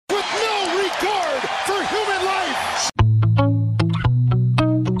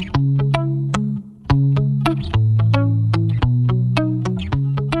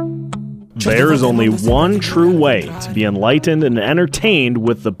There is only one true way to be enlightened and entertained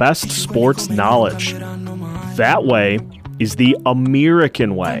with the best sports knowledge. That way is the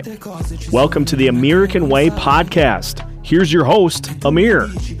American Way. Welcome to the American Way podcast. Here's your host, Amir.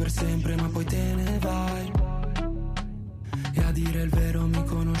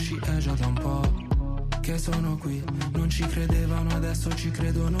 Sono qui, non ci credevano, adesso ci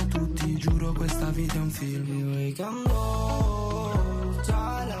credono tutti, giuro questa vita è un film. We can go, we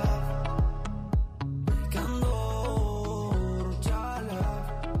can go,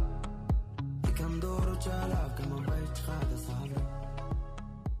 we can go,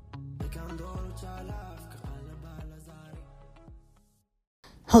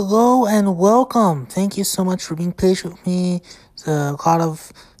 Hello and welcome. Thank you so much for being patient with me. There's a lot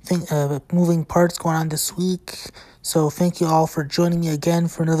of moving parts going on this week. So thank you all for joining me again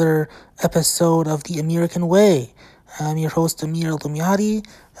for another episode of The American Way. I'm your host, Amir Lumiati.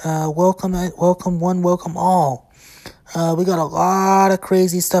 Welcome all. We got a lot of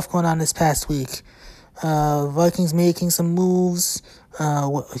crazy stuff going on this past week. Vikings making some moves.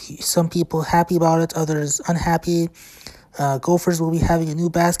 Some people happy about it, others unhappy. Gophers will be having a new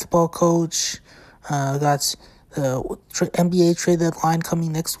basketball coach. Got the NBA trade deadline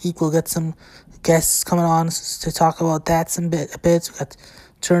coming next week. We'll get some guests coming on to talk about that a bit. We got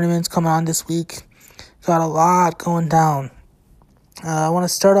tournaments coming on this week. Got a lot going down. I want to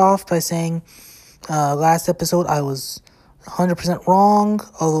start off by saying last episode I was 100% wrong,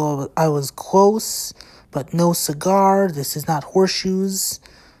 although I was close, but no cigar. This is not horseshoes.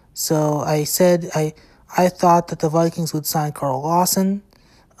 So I said I thought that the Vikings would sign Carl Lawson.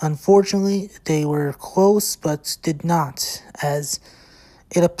 Unfortunately, they were close, but did not. As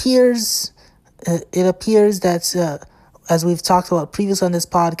it appears that as we've talked about previously on this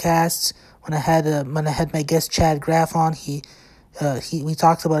podcast, when I had my guest Chad Graff on, we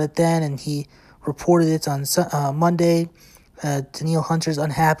talked about it then, and he reported it on Monday. Daniil Hunter's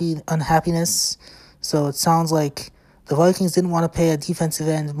unhappiness. So it sounds like the Vikings didn't want to pay a defensive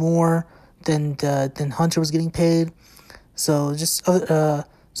end more than Hunter was getting paid. So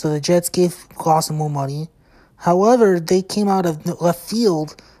so the Jets gave Lawson more money. However, they came out of left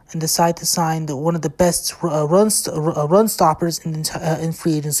field and decided to sign one of the best run stoppers in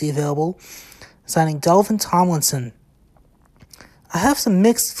free agency available, signing Dalvin Tomlinson. I have some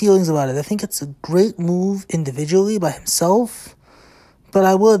mixed feelings about it. I think it's a great move individually by himself, but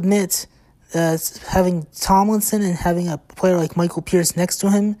I will admit having Tomlinson and having a player like Michael Pierce next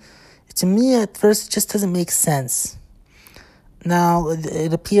to him, to me at first it just doesn't make sense. Now,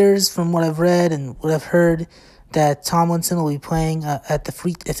 it appears from what I've read and what I've heard that Tomlinson will be playing at the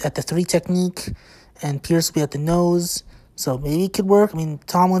three technique, and Pierce will be at the nose. So maybe it could work. I mean,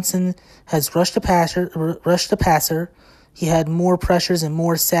 Tomlinson has rushed the passer. He had more pressures and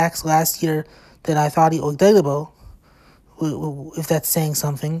more sacks last year than I thought he Odegbо, if that's saying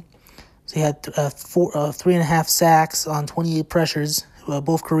something. So he had 3.5 sacks on 28 pressures,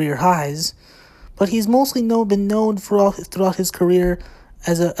 both career highs. But he's mostly been known throughout his career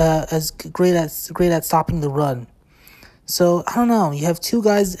as great at stopping the run. So I don't know. You have two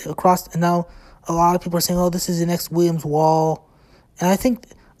guys across, and now a lot of people are saying, "Oh, this is the next Williams Wall," and I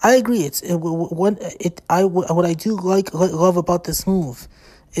agree. What I do love about this move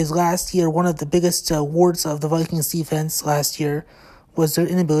is last year one of the biggest warts of the Vikings defense last year was their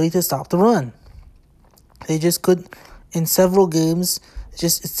inability to stop the run. They just could in several games. It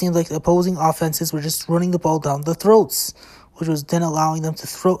seemed like the opposing offenses were just running the ball down their throats, which was then allowing them to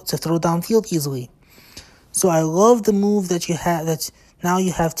throw downfield easily. So I love the move that you have. That now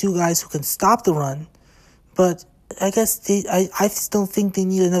you have two guys who can stop the run, but I guess I still think they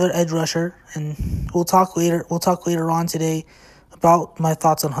need another edge rusher, and we'll talk later. We'll talk later on today about my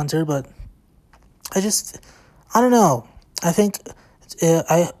thoughts on Hunter, but I don't know. I think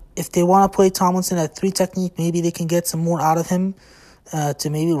if they want to play Tomlinson at three technique, maybe they can get some more out of him. To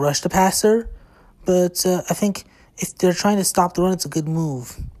maybe rush the passer, but I think if they're trying to stop the run, it's a good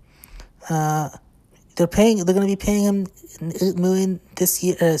move. They're going to be paying him $8 million this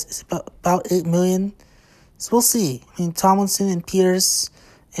year, about $8 million. So we'll see. I mean, Tomlinson and Pierce,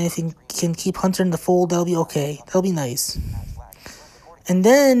 and if he can keep Hunter in the fold, that'll be okay. That'll be nice. And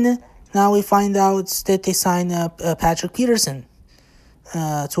then now we find out that they signed Patrick Peterson to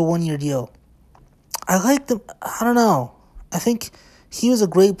a 1-year deal. I like them. I don't know. I think he was a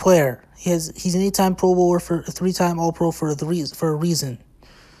great player. He's an 8-time Pro Bowler, for a 3-time All-Pro for a reason.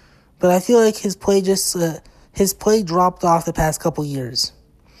 But I feel like his play dropped off the past couple years.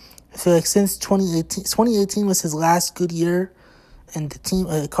 I feel like since 2018 was his last good year, and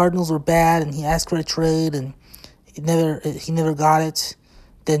the Cardinals were bad, and he asked for a trade, and he never got it.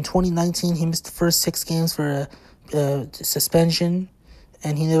 Then 2019, he missed the first 6 games for a suspension,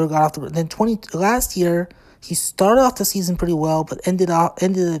 and he never got off the. Then last year, he started off the season pretty well, but ended up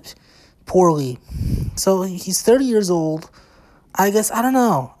poorly. So he's 30 years old. I guess I don't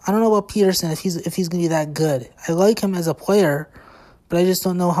know. I don't know about Peterson if he's gonna be that good. I like him as a player, but I just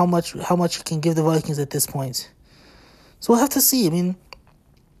don't know how much he can give the Vikings at this point. So we'll have to see. I mean,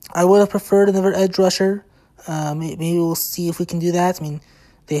 I would have preferred another edge rusher. Maybe we'll see if we can do that. I mean,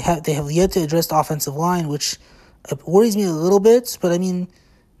 they have yet to address the offensive line, which worries me a little bit. But I mean,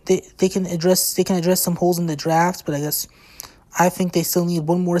 they can address some holes in the draft. But I think they still need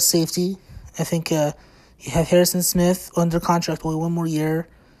one more safety. I think you have Harrison Smith under contract only 1 more year.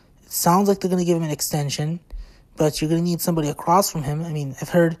 It sounds like they're going to give him an extension, but you're going to need somebody across from him. I mean, I've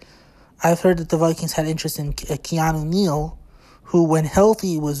heard that the Vikings had interest in Keanu Neal, who, when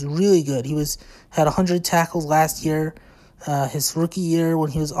healthy, was really good. He had 100 tackles last year. His rookie year, when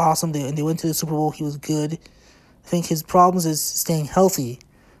he was awesome, they went to the Super Bowl, he was good. I think his problems is staying healthy.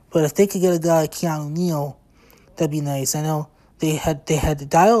 But if they could get a guy like Keanu Neal, that'd be nice. I know they had the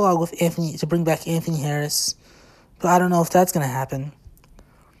dialogue with Anthony to bring back Anthony Harris, but I don't know if that's going to happen.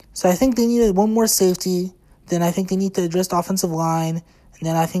 So I think they needed one more safety. Then I think they need to address the offensive line, and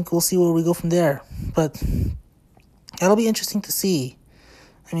then I think we'll see where we go from there. But that'll be interesting to see.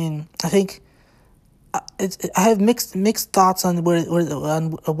 I mean, I think I have mixed thoughts on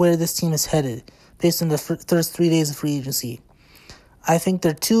where this team is headed based on the first 3 days of free agency. I think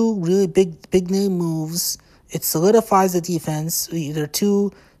they're 2 really big name moves. It solidifies the defense. They're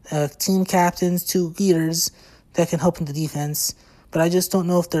 2 team captains, 2 leaders that can help in the defense. But I just don't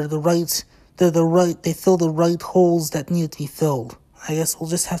know if they fill the right holes that need to be filled. I guess we'll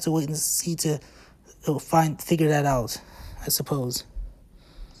just have to wait and see to figure that out, I suppose.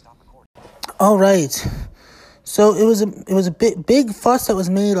 All right. So it was a big fuss that was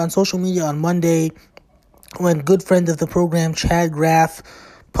made on social media on Monday when good friend of the program Chad Graff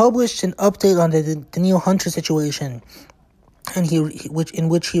published an update on the Danielle Hunter situation, and he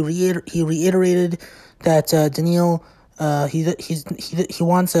reiterated that Danielle he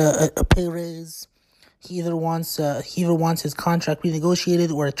wants a pay raise. He either wants his contract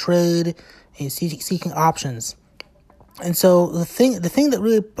renegotiated or a trade. He's seeking options. And so the thing that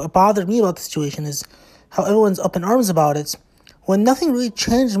really bothered me about the situation is how everyone's up in arms about it when nothing really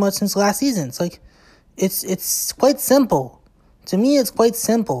changed much since last season. It's like it's quite simple. To me, it's quite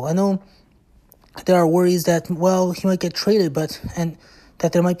simple. I know there are worries that, well, he might get traded, and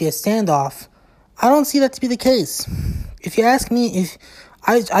that there might be a standoff. I don't see that to be the case. If you ask me,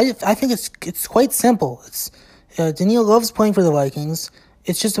 I think it's quite simple. Danielle loves playing for the Vikings.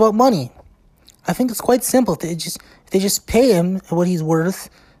 It's just about money. I think it's quite simple. If they just pay him what he's worth,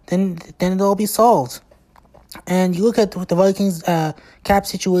 then it'll all be solved. And you look at the Vikings cap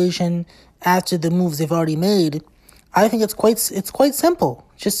situation after the moves they've already made. I think it's quite simple.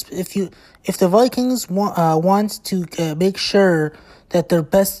 Just if the Vikings want to make sure that their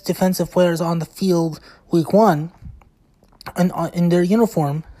best defensive players are on the field week 1 and in their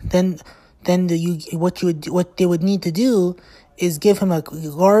uniform, then what they would need to do is give him a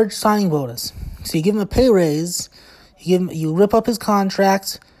large signing bonus. So you give him a pay raise, you rip up his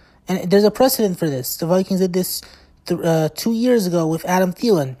contract, and there's a precedent for this. The Vikings did this 2 years ago with Adam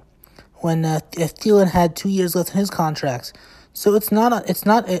Thielen, when Thielen had 2 years left in his contract. So it's not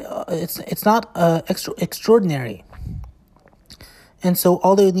extraordinary. And so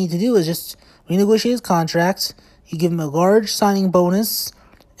all they would need to do is just renegotiate his contract. You give him a large signing bonus,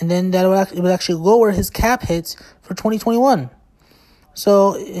 and then it would actually lower his cap hit for 2021.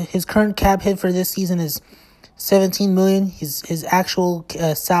 So his current cap hit for this season is $17 million. His actual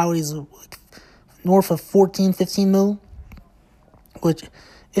salary is north of $14-15 million, which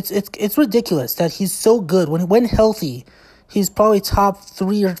it's ridiculous that he's so good when healthy. He's probably top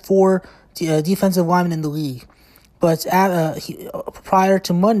 3 or 4 defensive lineman in the league. But prior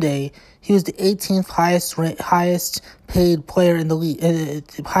to Monday, he was the 18th highest paid player in the league,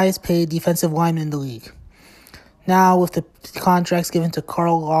 highest paid defensive lineman in the league. Now, with the contracts given to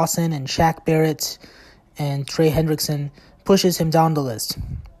Carl Lawson and Shaq Barrett and Trey Hendrickson, pushes him down the list.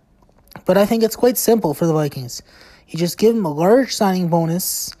 But I think it's quite simple for the Vikings. You just give him a large signing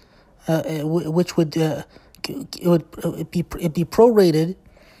bonus, which would be prorated.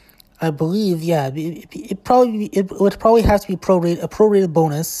 I believe, yeah, it would probably have to be a prorated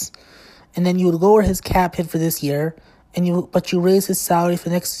bonus, and then you would lower his cap hit for this year, but you raise his salary for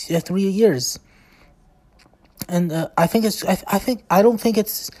the next 3 years. And I don't think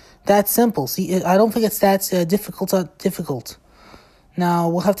it's that simple. See, I don't think it's that difficult. Now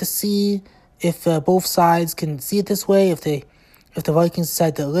we'll have to see if both sides can see it this way. If they if the Vikings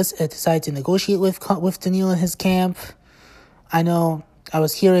decide to negotiate with Daniil and his camp. I know I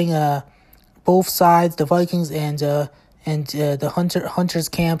was hearing both sides, the Vikings and the Hunters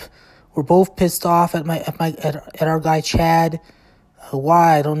camp, were both pissed off at our guy Chad.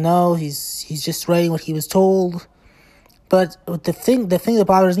 Why, I don't know. He's just writing what he was told. But the thing that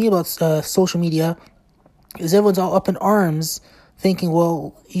bothers me about social media is everyone's all up in arms, thinking,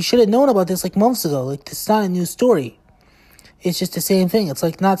 well, you should have known about this like months ago. Like, this is not a new story. It's just the same thing. It's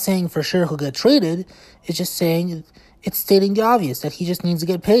like not saying for sure he'll get traded. It's just saying, it's stating the obvious that he just needs to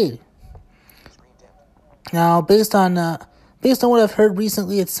get paid. Now, based on what I've heard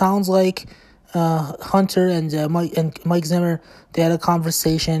recently, it sounds like Hunter and Mike Zimmer, they had a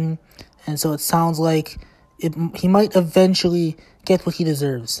conversation, and so it sounds like he might eventually get what he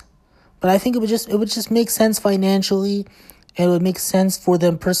deserves. But I think it would just make sense financially, and it would make sense for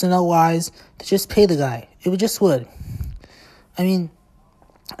them personnel wise to just pay the guy. It would. I mean,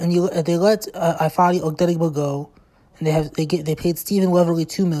 and they let Ifeadi Ogdedigbo go, and they paid Stephen Weatherly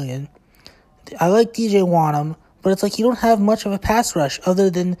 $2 million. I like DJ Wanham, but it's like you don't have much of a pass rush other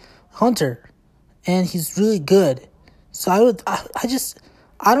than Hunter, and he's really good. So I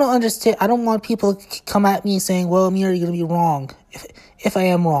don't understand. I don't want people to come at me saying, well, Amir, you're going to be wrong, if I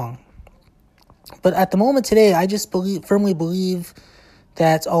am wrong. But at the moment today, I just firmly believe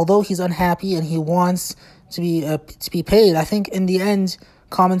that although he's unhappy and he wants to be paid, I think in the end,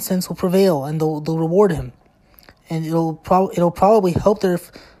 common sense will prevail and they'll reward him, and it'll probably help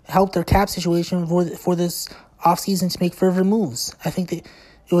their cap situation for this offseason to make further moves. I think that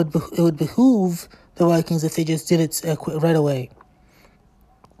it would behoove the Vikings if they just did it right away.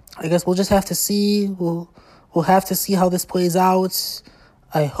 I guess we'll just have to see. We'll have to see how this plays out.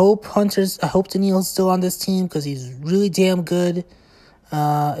 I hope Daniil's still on this team because he's really damn good.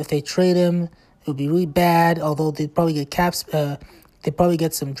 If they trade him, it would be really bad. Although they'd probably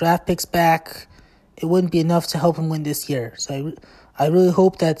get some draft picks back. It wouldn't be enough to help him win this year. So I really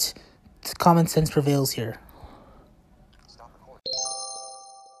hope that common sense prevails here.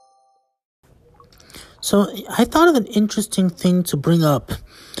 So I thought of an interesting thing to bring up,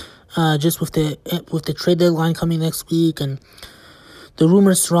 just with the trade deadline coming next week and the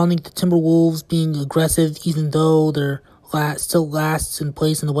rumors surrounding the Timberwolves being aggressive, even though they're still last in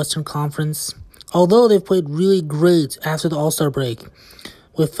place in the Western Conference. Although they've played really great after the All-Star break,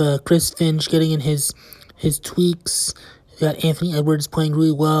 with Chris Finch getting in his tweaks. You got Anthony Edwards playing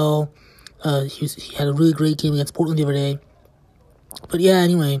really well. He had a really great game against Portland the other day. But yeah,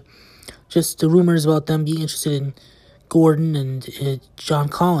 anyway, just the rumors about them being interested in Gordon and John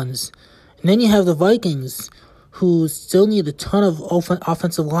Collins. And then you have the Vikings, who still need a ton of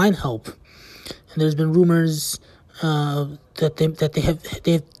offensive line help. And there's been rumors that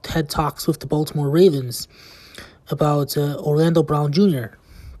they've had talks with the Baltimore Ravens about Orlando Brown Jr.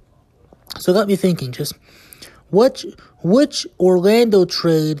 So it got me thinking, just which Orlando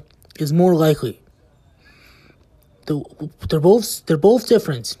trade is more likely? They're both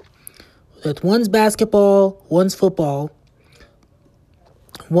different. That one's basketball, one's football.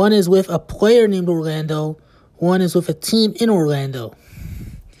 One is with a player named Orlando. One is with a team in Orlando.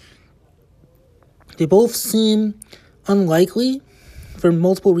 They both seem unlikely for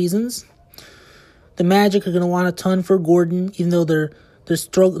multiple reasons. The Magic are going to want a ton for Gordon, even though they're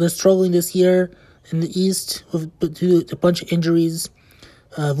struggling this year in the East due to a bunch of injuries.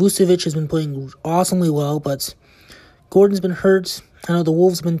 Vucevic has been playing awesomely well, but Gordon's been hurt. I know the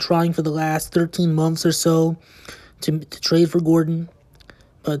Wolves have been trying for the last 13 months or so to trade for Gordon,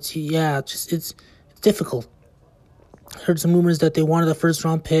 but yeah, it's difficult. I heard some rumors that they wanted a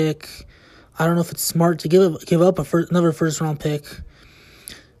first-round pick. I don't know if it's smart to give up another first-round pick.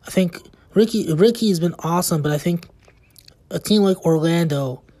 I think Ricky has been awesome, but I think a team like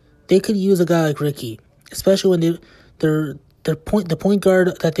Orlando, they could use a guy like Ricky, especially when the point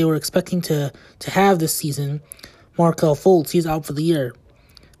guard that they were expecting to have this season, Markelle Fultz, he's out for the year,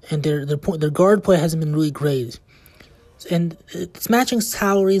 and their guard play hasn't been really great, and it's matching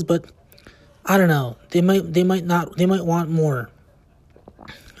salaries, but I don't know. They might want more.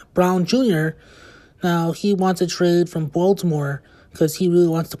 Brown Jr. Now he wants a trade from Baltimore because he really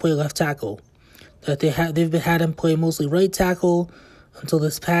wants to play left tackle. They've had him play mostly right tackle until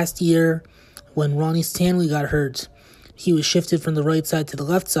this past year when Ronnie Stanley got hurt. He was shifted from the right side to the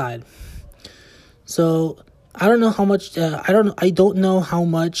left side. So I don't know how much. I don't know how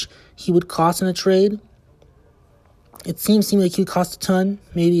much he would cost in a trade. It seems like he would cost a ton.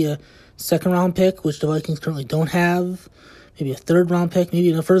 Maybe a second-round pick, which the Vikings currently don't have. Maybe a third-round pick. Maybe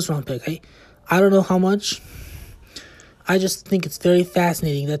even a first-round pick. I don't know how much. I just think it's very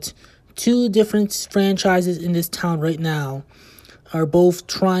fascinating that two different franchises in this town right now are both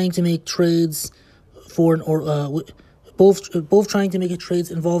trying to make trades both trying to make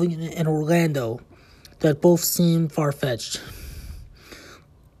trades involving an Orlando that both seem far-fetched.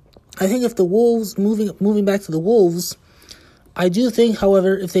 I think if the Wolves, moving back to the Wolves, I do think,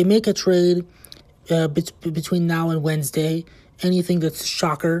 however, if they make a trade between now and Wednesday, anything that's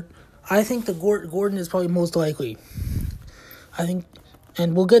shocker, I think the Gordon is probably most likely. I think,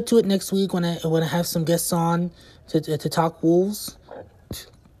 and we'll get to it next week when I have some guests on to talk Wolves.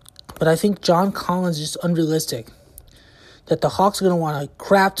 But I think John Collins is just unrealistic. That the Hawks are going to want a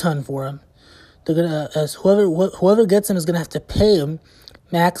crap ton for him. They're gonna, as whoever gets him is going to have to pay him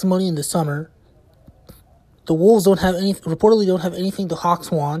max money in the summer. The Wolves reportedly don't have anything the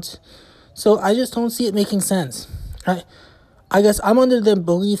Hawks want. So I just don't see it making sense. I guess I'm under the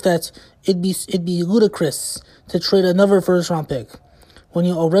belief that it'd be ludicrous to trade another first round pick when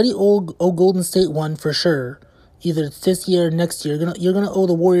you already owe Golden State one for sure. Either it's this year or next year. You're gonna owe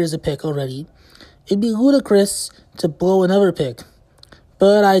the Warriors a pick already. It'd be ludicrous to blow another pick.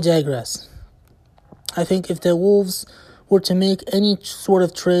 But I digress. I think if the Wolves were to make any sort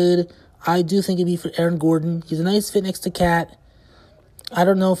of trade, I do think it'd be for Aaron Gordon. He's a nice fit next to Cat. I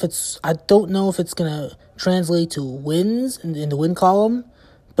don't know if it's gonna translate to wins in the win column,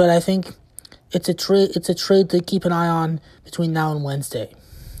 but I think it's a trade to keep an eye on between now and Wednesday.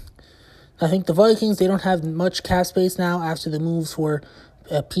 I think the Vikings, they don't have much cap space now after the moves for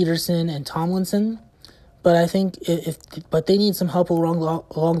Peterson and Tomlinson, but I think but they need some help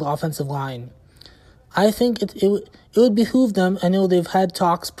along the offensive line. I think it would behoove them. I know they've had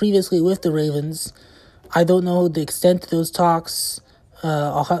talks previously with the Ravens. I don't know the extent of those talks.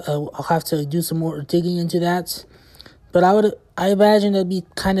 I'll have to do some more digging into that, but I imagine that'd be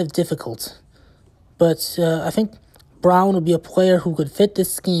kind of difficult. But I think Brown would be a player who could fit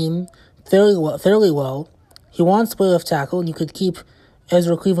this scheme fairly well. He wants to play left tackle, and you could keep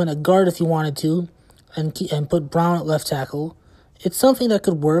Ezra Cleveland at guard if you wanted to, and put Brown at left tackle. It's something that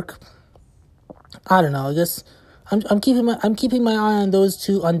could work. I don't know. I guess I'm keeping my eye on those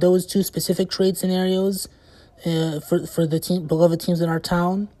two specific trade scenarios for the beloved teams in our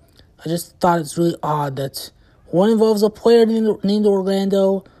town. I just thought it's really odd that one involves a player named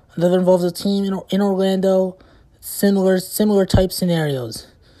Orlando, another involves a team in Orlando. Similar type scenarios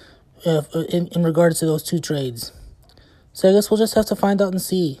in regards to those two trades. So I guess we'll just have to find out and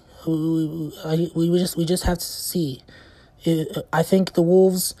see. We just have to see. I think the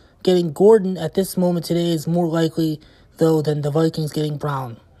Wolves getting Gordon at this moment today is more likely, though, than the Vikings getting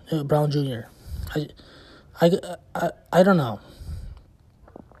Brown Jr. I don't know.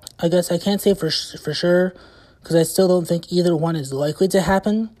 I guess I can't say for sure because I still don't think either one is likely to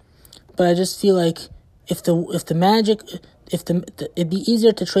happen. But I just feel like it'd be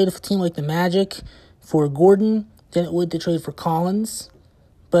easier to trade a team like the Magic for Gordon than it would to trade for Collins.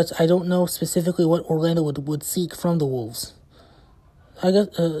 But I don't know specifically what Orlando would seek from the Wolves. I guess.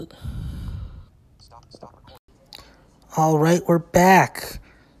 All right, we're back.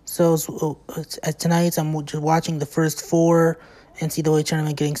 So tonight I'm just watching the first four NCAA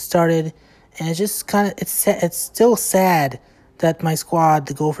tournament getting started, and it's just it's still sad that my squad,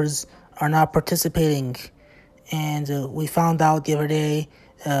 the Gophers, are not participating. And we found out the other day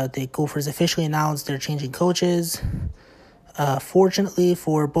the Gophers officially announced they're changing coaches. Fortunately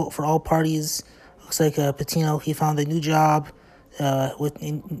for all parties, looks like Patino, he found a new job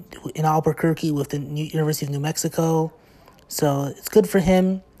in Albuquerque with the University of New Mexico. So it's good for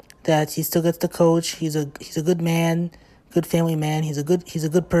him that he still gets to coach. He's a good man, good family man. He's a good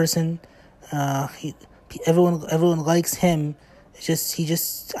person. Everyone likes him. I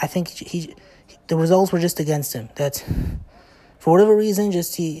think the results were just against him. That for whatever reason,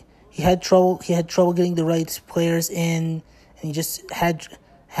 he had trouble getting the right players in, and he just had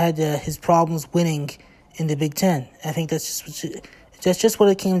his problems winning in the Big Ten. I think that's just what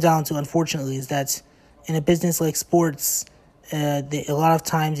it came down to. Unfortunately, is that in a business like sports, a lot of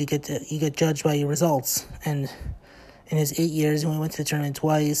times you get judged by your results. And in his 8 years, when he went to the tournament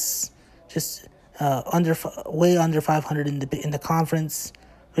twice, just way under 500 in the conference.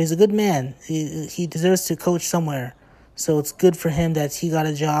 But he's a good man. He deserves to coach somewhere. So it's good for him that he got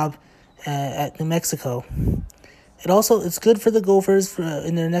a job at New Mexico. It's good for the Gophers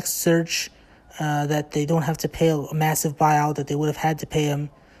in their next search that they don't have to pay a massive buyout that they would have had to pay him.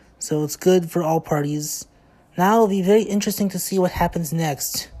 So it's good for all parties. Now it'll be very interesting to see what happens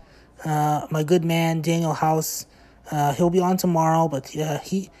next. My good man Daniel House, he'll be on tomorrow, but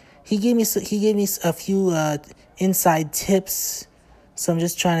he gave me a few inside tips. So I'm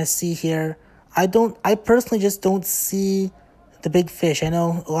just trying to see here. I personally just don't see the big fish. I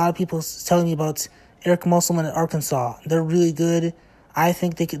know a lot of people telling me about Eric Musselman at Arkansas. They're really good. I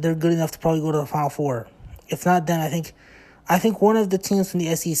think they're good enough to probably go to the Final Four. If not, then I think one of the teams from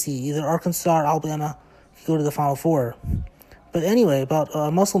the SEC, either Arkansas or Alabama, could go to the Final Four. But anyway, about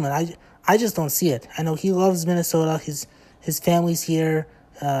Musselman, I just don't see it. I know he loves Minnesota. His family's here.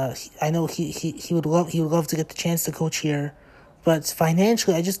 I know he would love to get the chance to coach here, but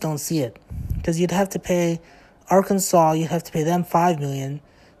financially, I just don't see it, because you'd have to pay Arkansas, you'd have to pay them $5 million.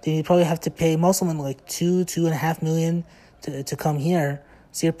 Then you'd probably have to pay Musselman like $2.5 million to come here.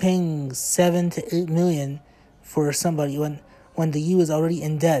 So you're paying $7 to $8 million for somebody when the U is already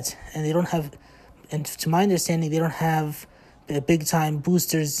in debt, and they don't have, and to my understanding, they don't have big time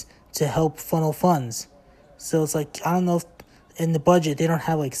boosters to help funnel funds. So it's like, I don't know if in the budget they don't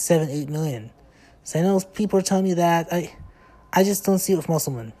have like $7-8 million. So I know people are telling me that. I just don't see it with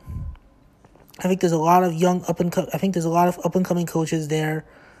Musselman. I think there's a lot of up and coming coaches there.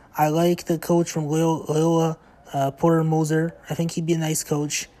 I like the coach from Loyola, Porter Moser. I think he'd be a nice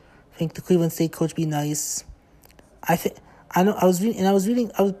coach. I think the Cleveland State coach would be nice. I was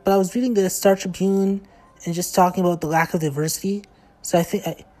reading the Star Tribune and just talking about the lack of diversity. So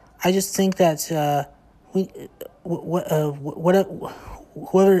I just think that whoever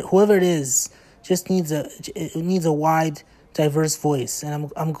it is just needs a wide, diverse voice, and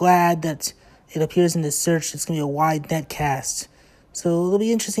I'm glad that it appears in this search. It's gonna be a wide net cast, so it'll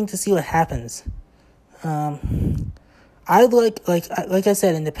be interesting to see what happens. I like I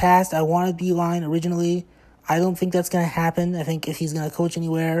said in the past, I wanted Beeline originally. I don't think that's gonna happen. I think if he's gonna coach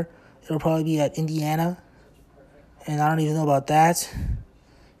anywhere, it'll probably be at Indiana, and I don't even know about that.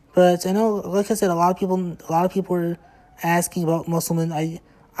 But I know, like I said, a lot of people are asking about Musselman.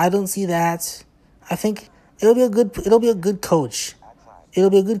 I don't see that. I think it'll be a good coach. It'll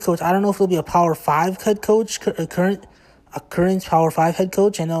be a good coach. I don't know if it'll be a Power 5 head coach, a current Power 5 head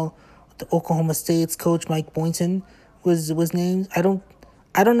coach. I know the Oklahoma State's coach Mike Boynton was named. I don't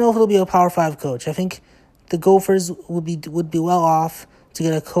know if it'll be a Power 5 coach. I think the Gophers would be well off to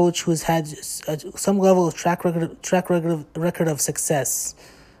get a coach who has had some level of track record of success.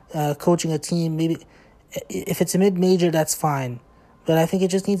 Coaching a team, maybe if it's a mid-major, that's fine. But I think it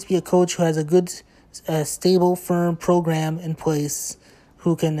just needs to be a coach who has a good, stable, firm program in place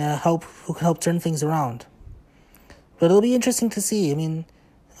who can help turn things around. But it'll be interesting to see. I mean,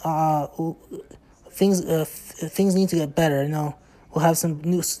 things need to get better. You know, we'll have some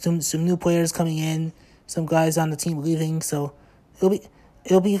new players coming in, some guys on the team leaving. So it'll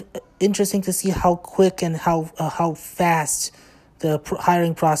be interesting to see how quick and how fast the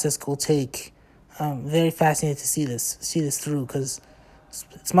hiring process will take. Very fascinated to see this through, because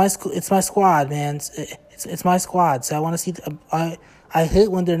it's my squad, man. It's my squad. So I want to see. I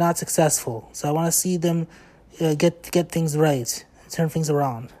hate when they're not successful. So I want to see them get things right, turn things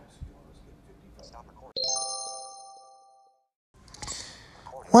around.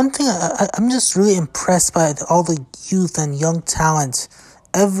 One thing I'm just really impressed by all the youth and young talent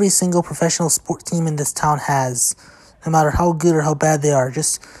every single professional sport team in this town has. No matter how good or how bad they are,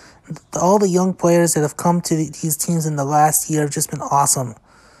 just all the young players that have come to these teams in the last year have just been awesome.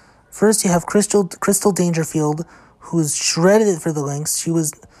 First, you have Crystal Dangerfield, who's shredded it for the Lynx. She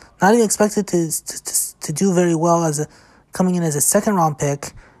was not even expected to do very well coming in as a second-round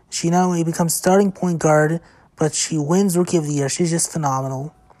pick. She not only becomes starting point guard, but she wins Rookie of the Year. She's just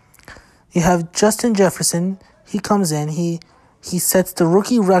phenomenal. You have Justin Jefferson. He comes in. He sets the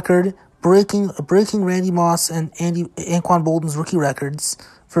rookie record, breaking Randy Moss and Anquan Bolden's rookie records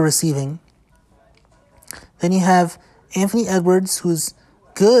for receiving. Then you have Anthony Edwards, who's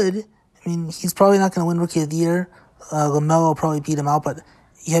good. I mean, he's probably not going to win Rookie of the Year. LaMelo will probably beat him out, but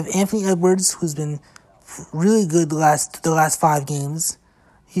you have Anthony Edwards, who's been really good the last 5 games.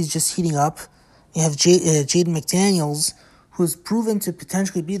 He's just heating up. You have Jaden McDaniels, who's proven to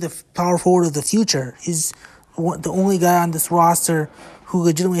potentially be the power forward of the future. He's the only guy on this roster who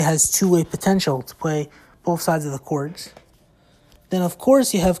legitimately has two-way potential to play both sides of the court. Then, of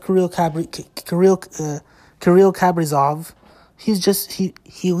course, you have Kirill Kaprizov.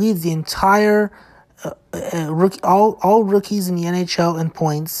 He leads the entire all rookies in the NHL in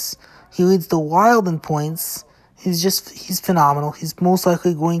points. He leads the Wild in points. He's phenomenal. He's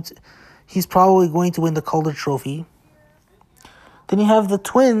probably going to win the Calder Trophy. Then you have the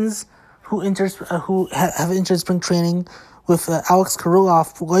Twins, who have entered spring training with Alex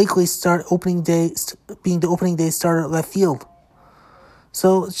Kirilloff likely being the opening day starter at left field.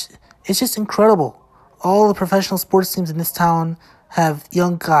 So it's just incredible. All the professional sports teams in this town have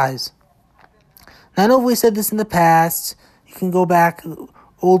young guys. Now, I know we said this in the past. You can go back,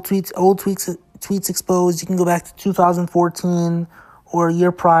 old tweets exposed. You can go back to 2014 or a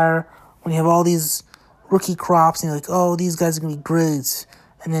year prior when you have all these rookie crops, and you're like, oh, these guys are gonna be great,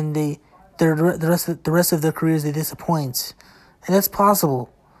 and then the rest of their careers they disappoint, and that's possible.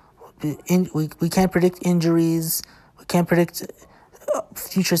 We can't predict injuries. We can't predict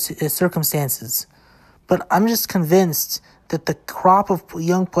future circumstances. But I'm just convinced that the crop of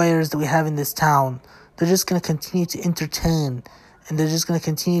young players that we have in this town, they're just going to continue to entertain, and they're just going to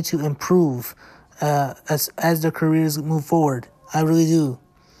continue to improve as their careers move forward. I really do.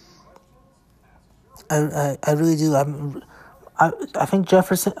 I really do. I think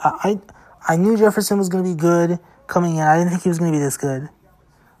Jefferson. I knew Jefferson was going to be good coming in. I didn't think he was going to be this good.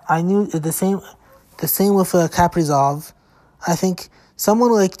 I knew the same with Kaprizov. I think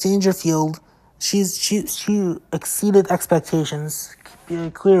someone like Dangerfield, she exceeded expectations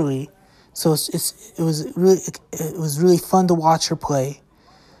clearly. So it was really fun to watch her play.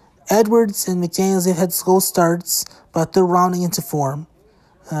 Edwards and McDaniels, they've had slow starts, but they're rounding into form.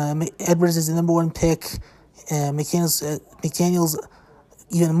 Edwards is the number one pick. McDaniels,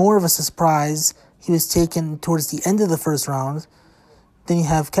 even more of a surprise. He was taken towards the end of the first round. Then you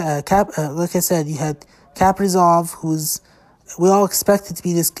have like I said, you had Kaprizov, who's we all expected to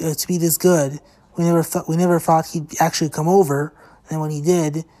be this good. We never thought he'd actually come over, and when he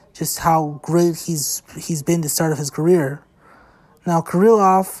did, just how great he's been to start of his career. Now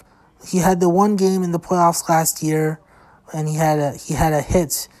Kirillov, he had the one game in the playoffs last year, and he had a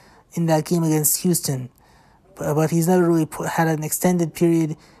hit in that game against Houston, but he's never really had an extended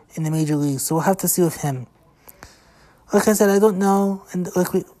period in the major leagues. So we'll have to see with him. Like I said, I don't know. And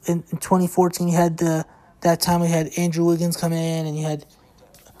in 2014, you had that time we had Andrew Wiggins come in, and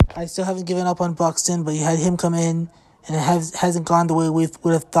I still haven't given up on Buxton, but you had him come in, and it hasn't gone the way we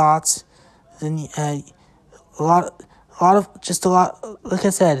would have thought. Then a lot, like I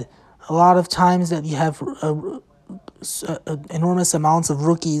said, a lot of times that you have enormous amounts of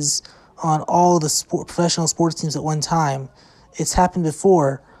rookies on all the professional sports teams at one time. It's happened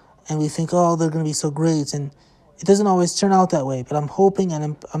before, and we think, oh, they're going to be so great, and it doesn't always turn out that way. But I'm hoping,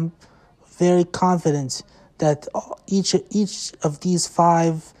 and I'm very confident that each of these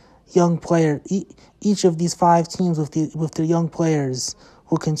five young players, each of these five teams with their young players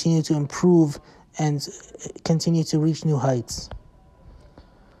will continue to improve and continue to reach new heights.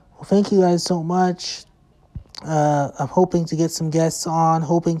 Well, thank you guys so much. I'm hoping to get some guests on,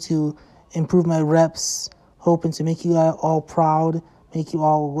 hoping to improve my reps, hoping to make you all proud, make you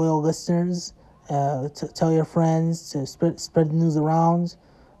all loyal listeners. Tell your friends to spread the news around.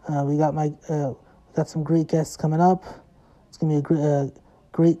 We got some great guests coming up. It's gonna be a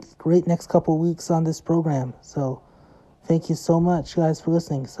great next couple of weeks on this program. So, thank you so much, guys, for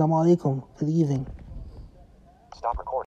listening. Assalamu alaikum. Good evening. Stop recording.